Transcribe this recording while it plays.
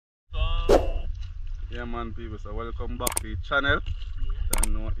Yeah man people, so welcome back to the channel. So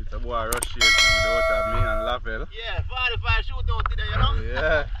know it's a boy Rush here without me and Lavelle. Yeah, 45 shootout today, you know?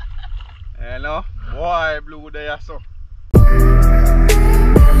 Yeah. You know, boy blue there so.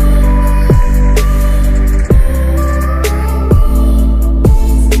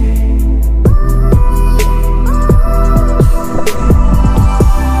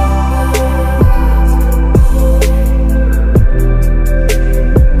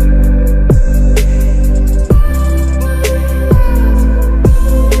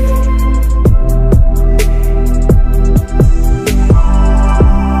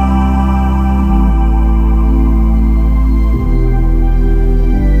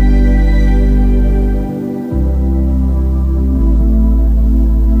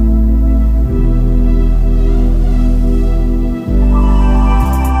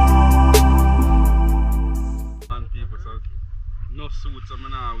 No suits I'm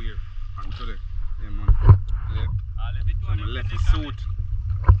now wear today. Yeah man. Yeah. So I left the suit.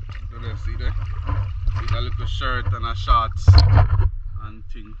 Today, see there? See that little shirt and a shorts and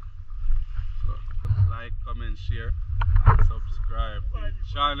thing. So like, comment, share and subscribe to the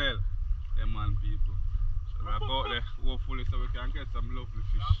channel. Yeah man people. So we go out there hopefully so we can get some lovely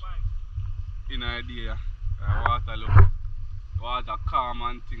fish in idea. Water calm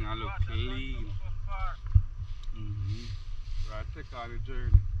and thing and look clean. Right, take on the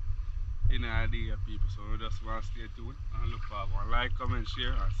journey in idea people, so we just want to stay tuned and look forward. Like, comment,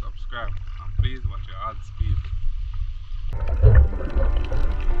 share and subscribe, and please watch your ads people.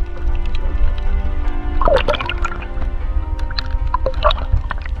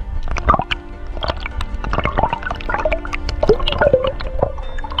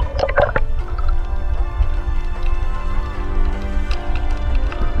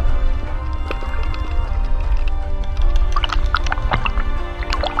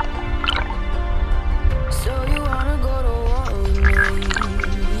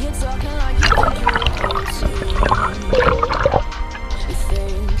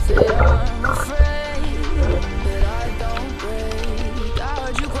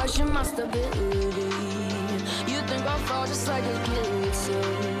 Just like a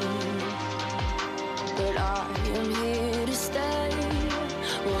guillotine, but I am here to stay.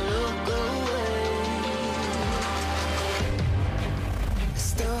 Won't look away. The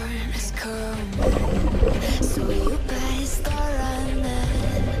storm is coming, so you better start running.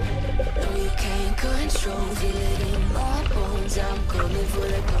 No, you can't control, feel it in my bones. I'm coming for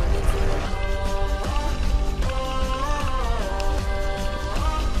the, coming for the.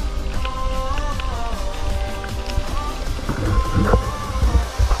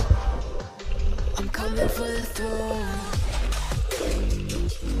 Coming for the throne.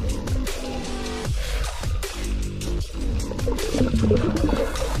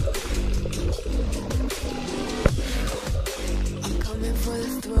 I'm coming for the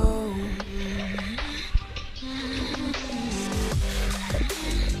throne.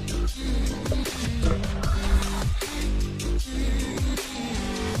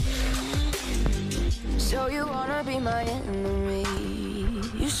 So you wanna be my enemy?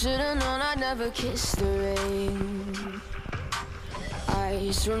 You should've known I'd never kiss the rain.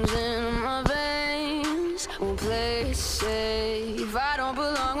 Ice runs in my veins, won't play it safe. I don't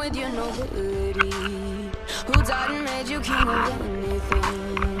belong with your nobility. Who died and made you king of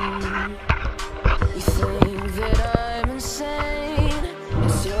anything? You think that I'm insane?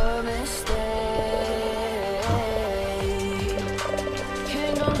 It's your mistake.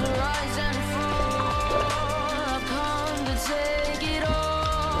 Kingdoms rise and fall. I've come to take it all.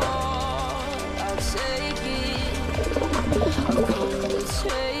 I'll take it. I've come to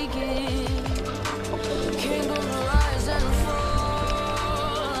take it. Kingdoms rise and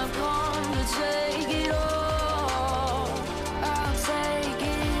fall. I've come to take it all. I'll take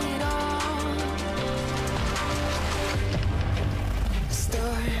it all. The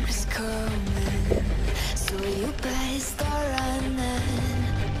storm is coming, so you better start running.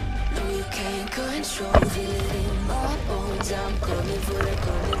 No, you can't control, feel it in my bones. I'm coming for it,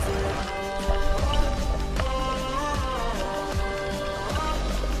 coming for it.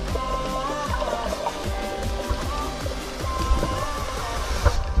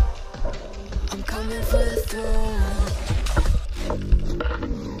 I'm coming for the throne.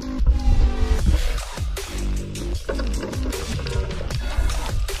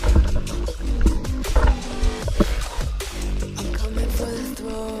 I'm coming for the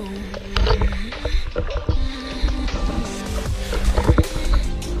throne.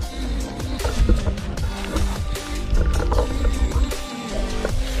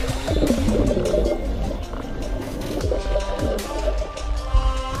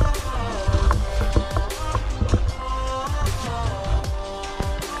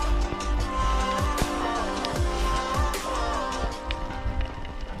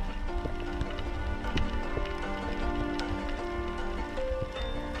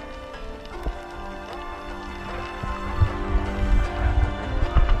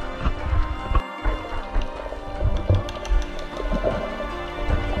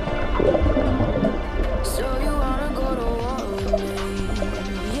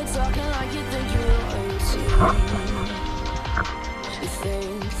 You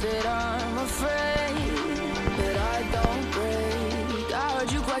think that I'm afraid, but I don't break. I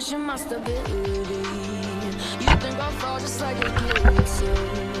heard you question my stability. You think I'll fall just like a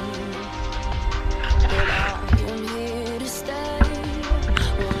guillotine, but I am here to stay.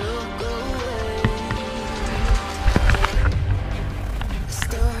 Won't look away. The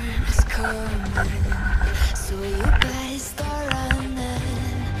storm is coming, so you better start running.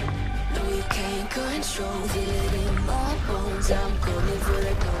 No, you can't control, feel it in my bones. I'm coming for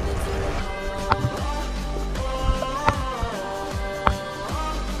it, coming for it.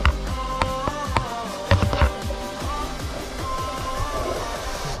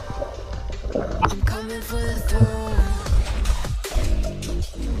 I'm coming for the throne.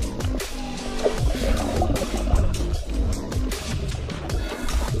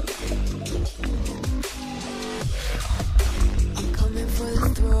 I'm coming for the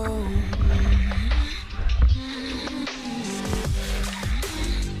throne.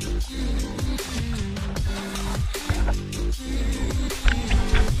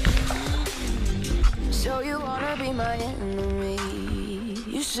 So you wanna be my enemy?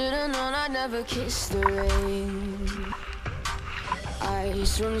 You should've known I'd never kiss the rain.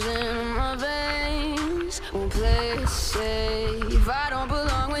 Ice runs in my veins, won't play it safe. I don't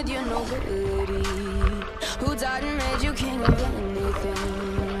belong with your nobility. Who died and made you king of anything?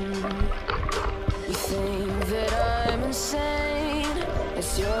 You think that I'm insane?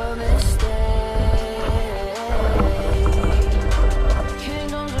 It's your mistake.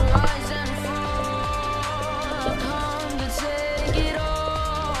 Kingdoms rise and fall. I've come to take it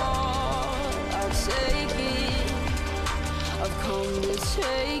all. I'll take it. I've come to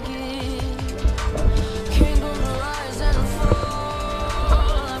take it. Kingdoms rise and fall.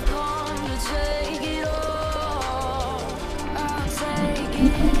 I've come to take it all. I'll take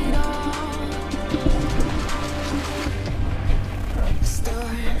it all. The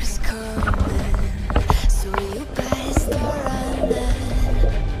storm is coming, so you better start running.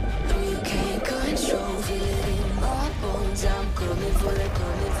 No, you can't control, feel it in my bones. I'm coming for it,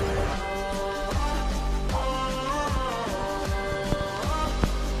 coming for it.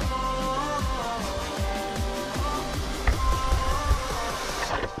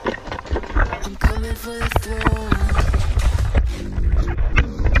 I'm coming for the throne.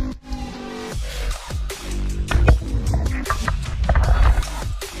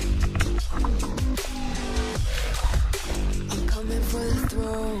 I'm coming for the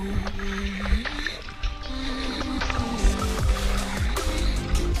throne.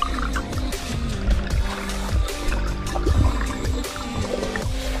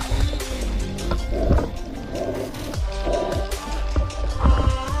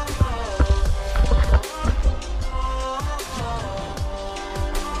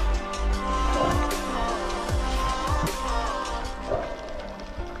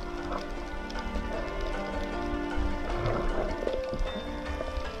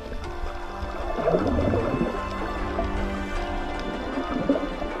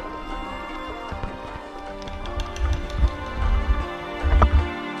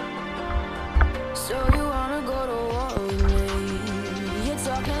 So you wanna go to war with me? You're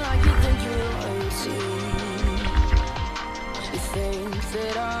talking like you think you're royalty. You think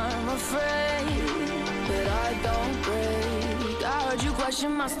that I'm afraid, but I don't break. I heard you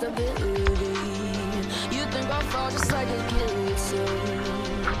question my stability. You think I'll fall just like a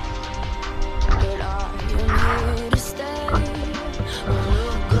guillotine, but I am here to stay. Won't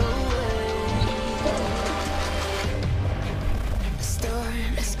look away. The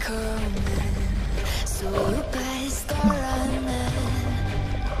storm is coming, so you better start running.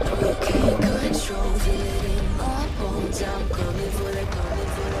 No, you can't control, feel it in my bones. I'm coming for it, coming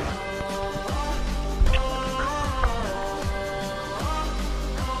for it.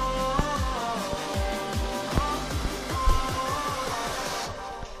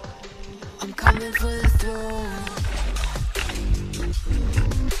 I'm coming for the throne.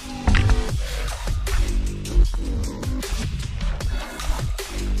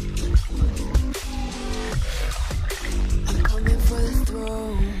 I'm coming for the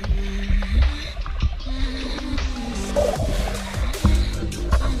throne.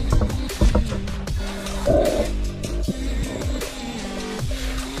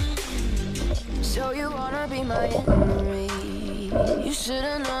 So you wanna be my enemy? You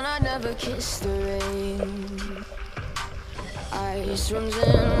should've known I'd never kiss the rain. Ice runs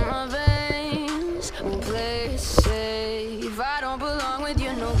in my veins, won't play it safe. I don't belong with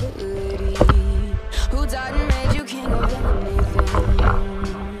your nobility. Who died and made you king of anything?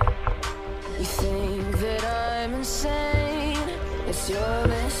 You think that I'm insane? It's your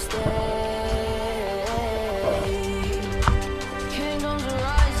mistake.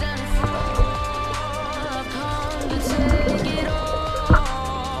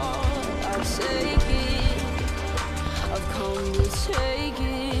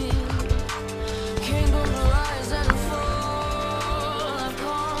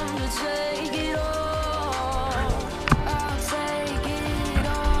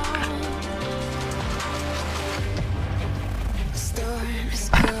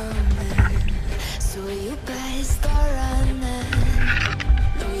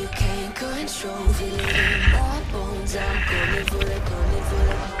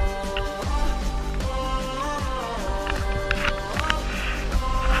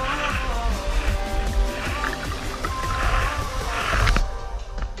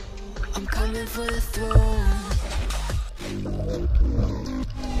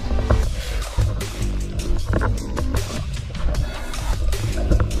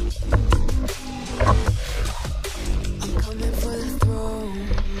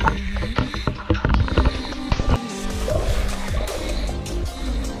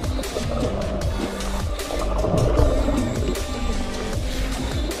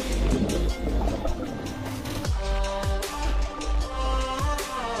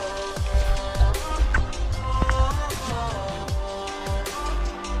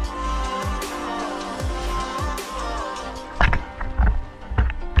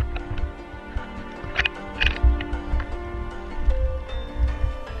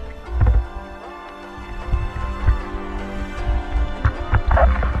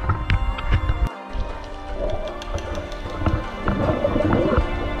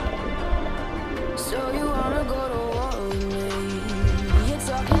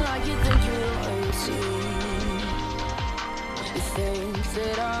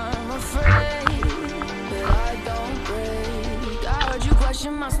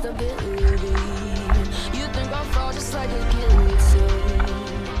 question my stability. You think I'll fall just like a guillotine,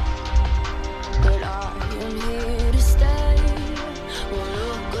 but I am here to stay. Won't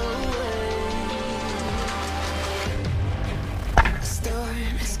look away. The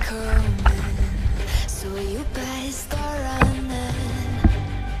storm is coming, so you better start running.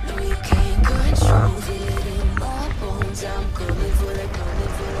 No, you can't control it in my bones. I'm coming for the,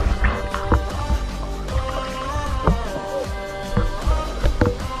 coming for the.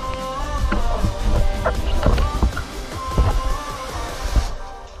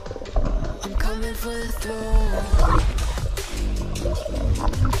 For the throne.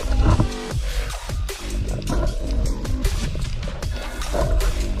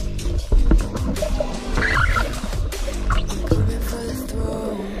 I'm coming for the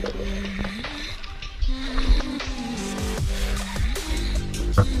throne.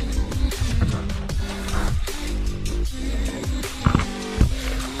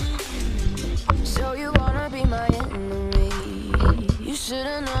 So you wanna be my enemy? You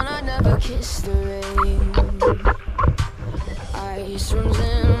should've known I'd never kiss the rain. Ice runs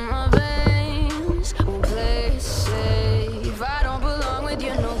in my veins, won't play it safe. I don't belong with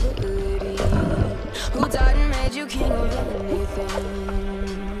your nobility. Who died and made you king of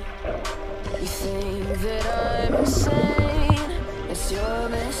anything? You think that I'm insane? It's your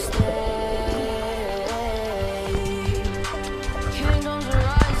mistake. Kingdoms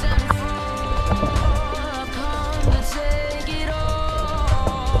rise and fall. I've come to take it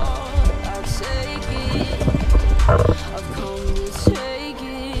all. I'll take it. I've come to take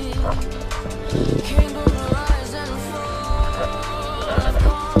it. Kingdoms rise and fall. I've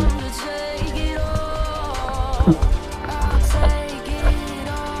come to take it all. I'll take it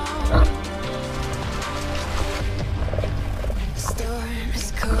all. The storm is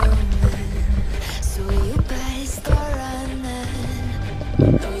coming, so you better start running.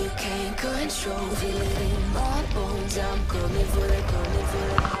 No, you can't control it in my bones. I'm coming for the, coming for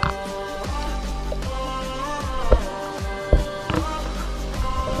the.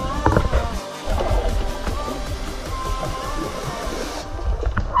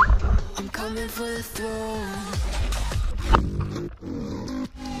 Coming for the throne.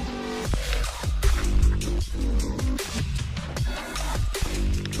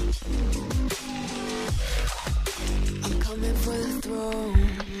 I'm coming for the throne.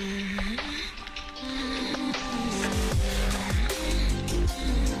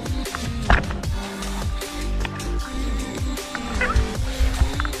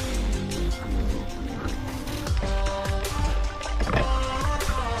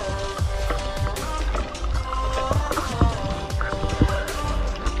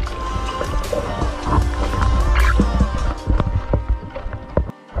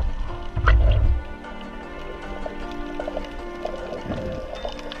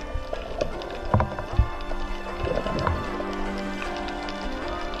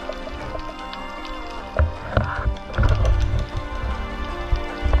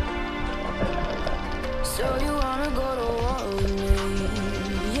 So you wanna go to war with me?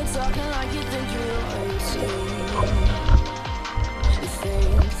 You're talking like you think you're royalty. You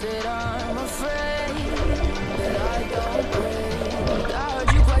think that I'm afraid, but I don't break. I heard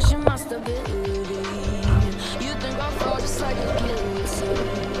you question my stability. You think I'll fall just like a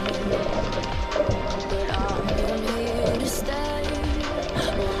guillotine, but I'm here to stay.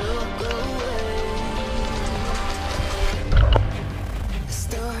 Won't look away. The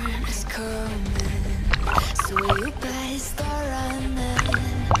storm is coming, so you better start running.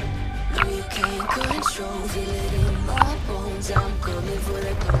 No, you can't control it in my bones. I'm coming for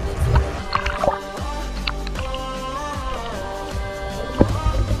the, coming for the.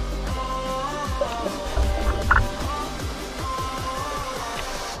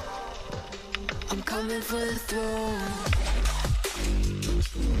 I'm coming for the throne.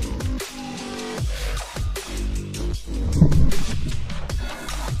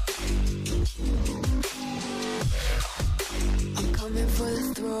 I'm coming for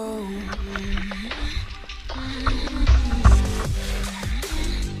the throne.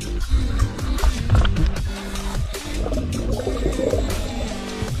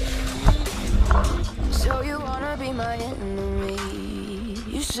 So you wanna be my enemy?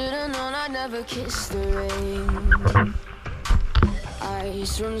 You should've known I'd never kiss the rain.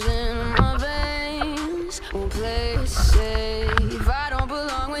 Ice runs in my veins, won't play it safe. I don't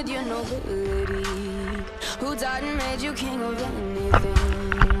belong with your nobility. Who died and made you king of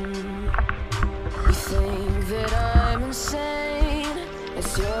anything? You think that I'm insane?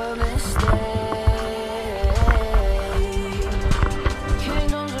 It's your mistake.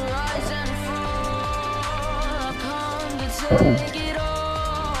 Kingdoms rise and fall. I've come to take it all.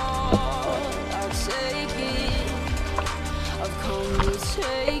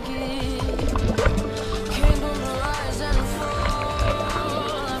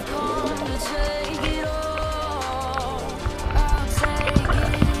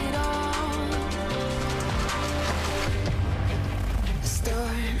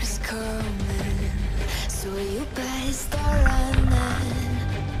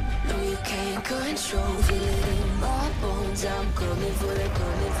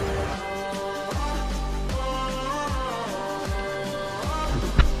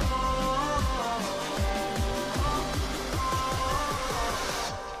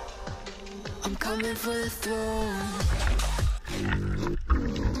 for the throne.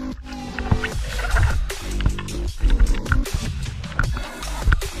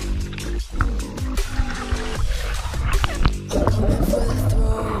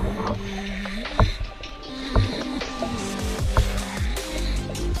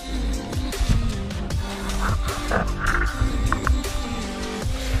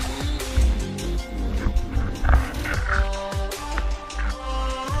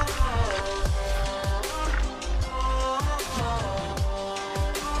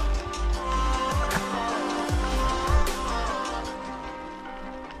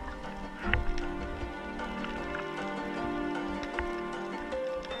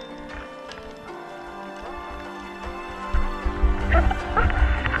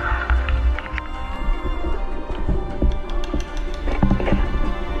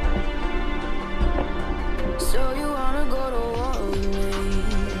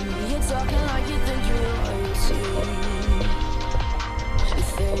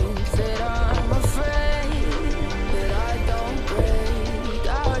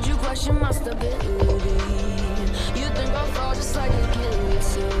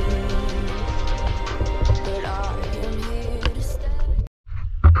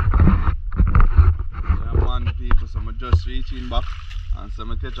 Reaching back and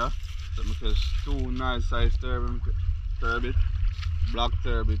some catch two nice size turbit, black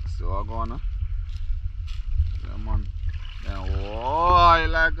turbit. So I'm gonna, yeah man, yeah,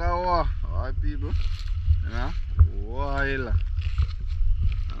 wild like a wild people, you know, wild.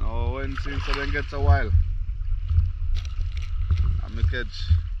 And when since I then gets a while, I'm gonna catch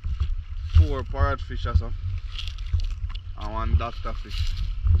 4 parrot fish or so, and 1 doctor fish,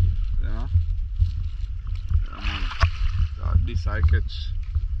 you know. Yeah man. This I catch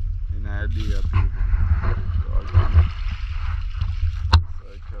in idea people. So I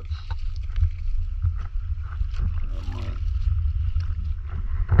catch.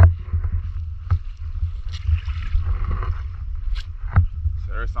 So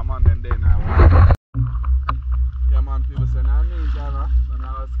there's some man then now. Yeah man, people say now me Java, so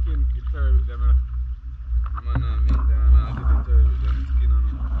now skin it turbit them. Man I mean them now get the turbit them skin on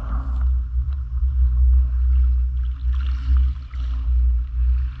them.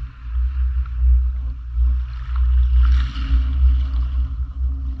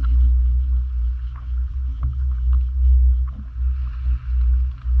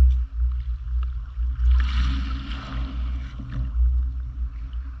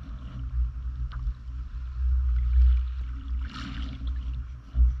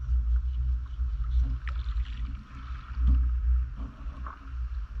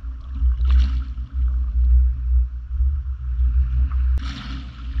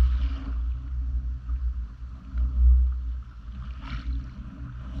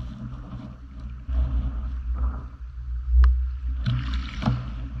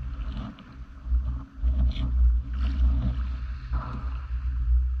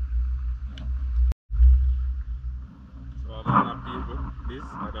 This,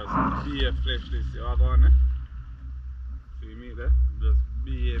 that's beer flesh this, you are going there. See me there? Just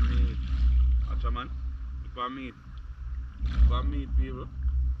beer meat. Watch a man. For meat. For meat people.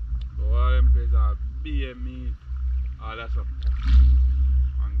 So all them places are beer meat. All that stuff.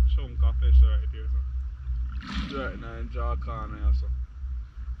 And chunk of fish right here so. Right now in jaw corner here so.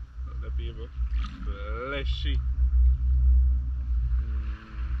 The people. Fleshy.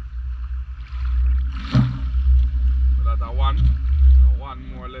 So that's a one. One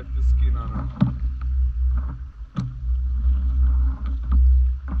more left the skin on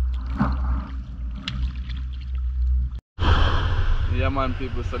it. Yeah man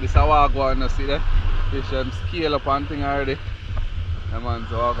people, so this is how I go on, see that? Fish them scale up and thing already. Yeah man,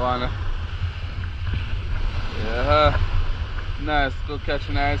 so I go on. Yeah. Nice to catch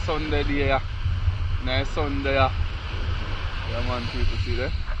nice Sunday day. Yeah. Nice Sunday. Yeah man people, see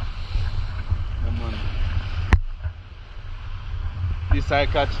that? Yeah man. This I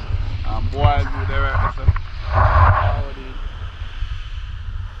catch and boil do the right so.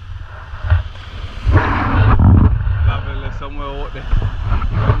 Lovely somewhere out there.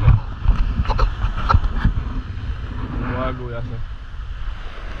 Boil do ya so.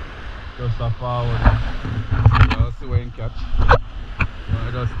 Just a forward. You'll see when you catch.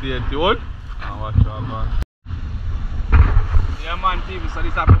 You just stay tuned and watch all gone. Yeah man people, so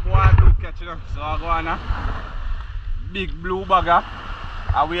this is a boil do catch you know. So I go on big blue bagger.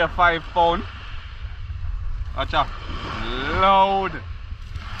 I weigh 5 pounds. Watch out. Loud.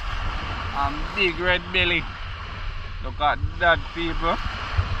 And big red belly. Look at that people.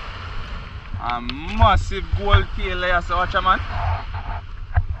 And massive gold tail there, so watch out man.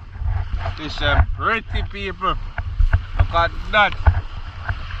 Fish them pretty people. Look at that.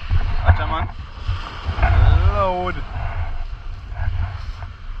 Watch a man. Load.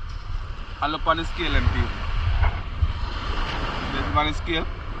 I look on the scale them people. This on the scale.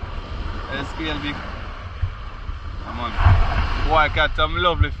 The scale big. Come on. Boy catch some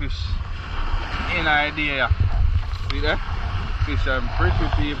lovely fish. In idea. See there? Fish them pretty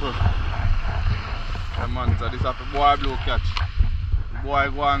people. Come on, so this is a boy blue catch. The boy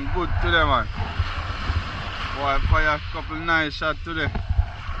going good today, man. Boy fire a couple nice shots today.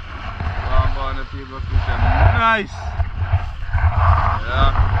 Go on the people fish them nice.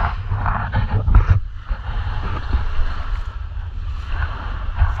 Yeah.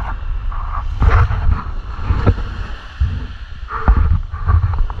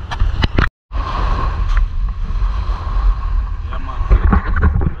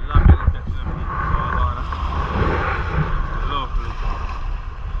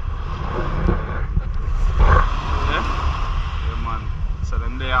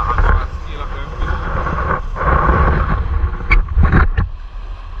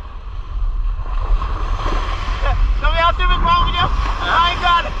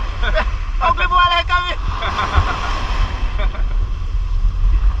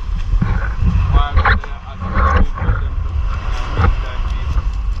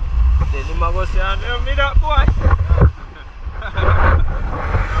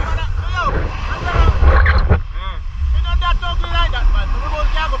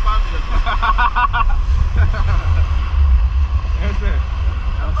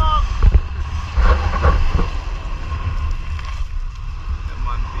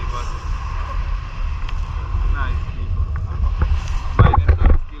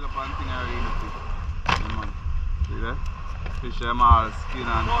 Fish them all skin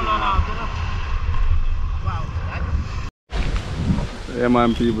and yeah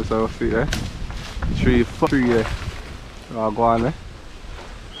man people, so see there. 3 there. So go on there.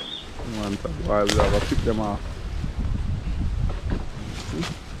 Man, so while we have to pick them off.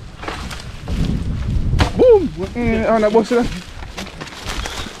 Boom! On that bus there.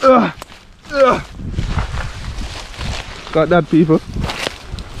 Got that people.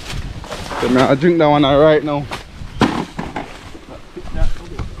 So I drink that one right now.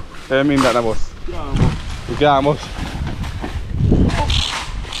 I mean that boss. You can't boss.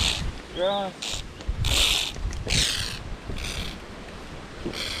 Yeah.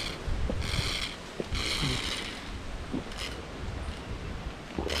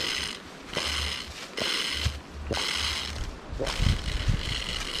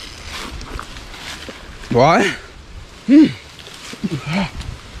 Why?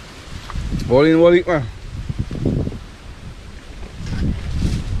 Roll in, man.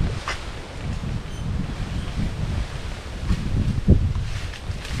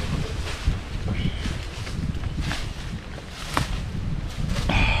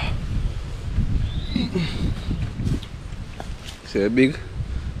 See big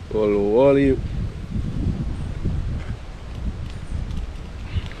all you.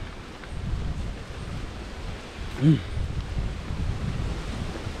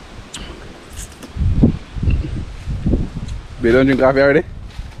 They don't drink coffee already?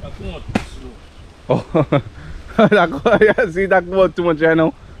 Oh, see that come out too much right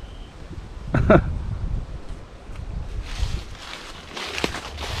now.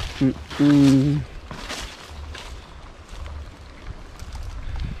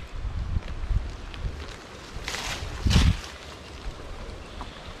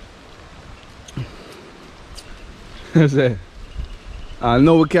 Say, I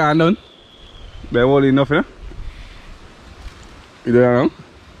know we can't done. But only enough, yeah? You don't know?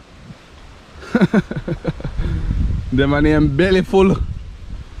 The man name belly full.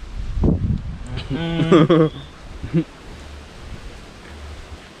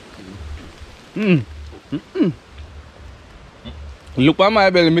 Look at my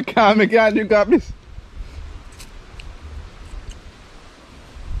belly, I can't drink up this.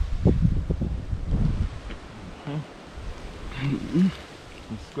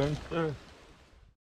 It's going first.